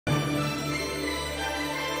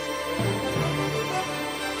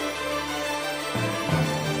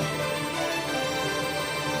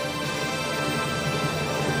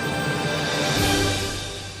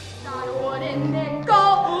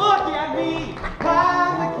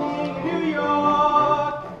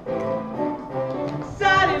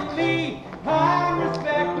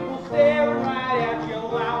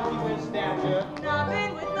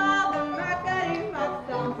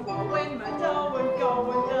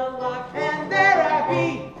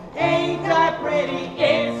happy, ain't I pretty?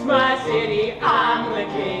 It's my city, I'm the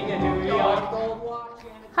king of New York.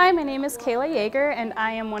 Hi, my name is Kayla Yeager, and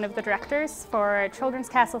I am one of the directors for Children's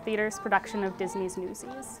Castle Theater's production of Disney's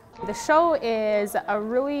Newsies. The show is a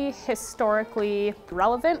really historically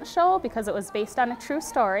relevant show because it was based on a true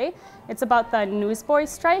story. It's about the newsboy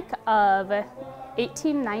strike of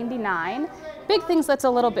 1899. Big things that's a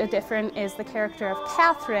little bit different is the character of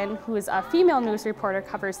Catherine, who is a female news reporter,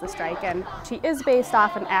 covers the strike, and she is based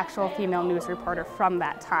off an actual female news reporter from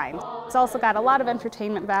that time. It's also got a lot of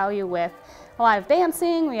entertainment value with a lot of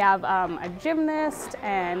dancing. We have a gymnast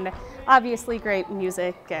and obviously great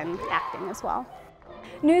music and acting as well.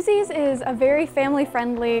 Newsies is a very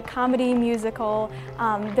family-friendly comedy musical.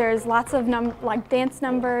 There's lots of dance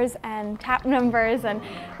numbers and tap numbers and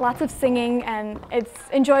lots of singing, and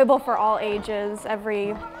it's enjoyable for all ages.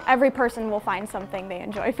 Every person will find something they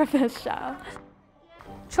enjoy from this show.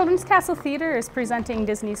 Children's Castle Theater is presenting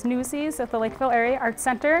Disney's Newsies at the Lakeville Area Arts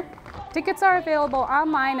Center. Tickets are available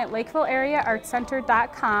online at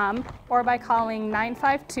lakevilleareaartscenter.com or by calling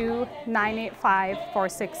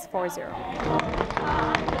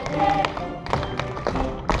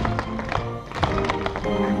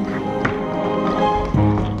 952-985-4640.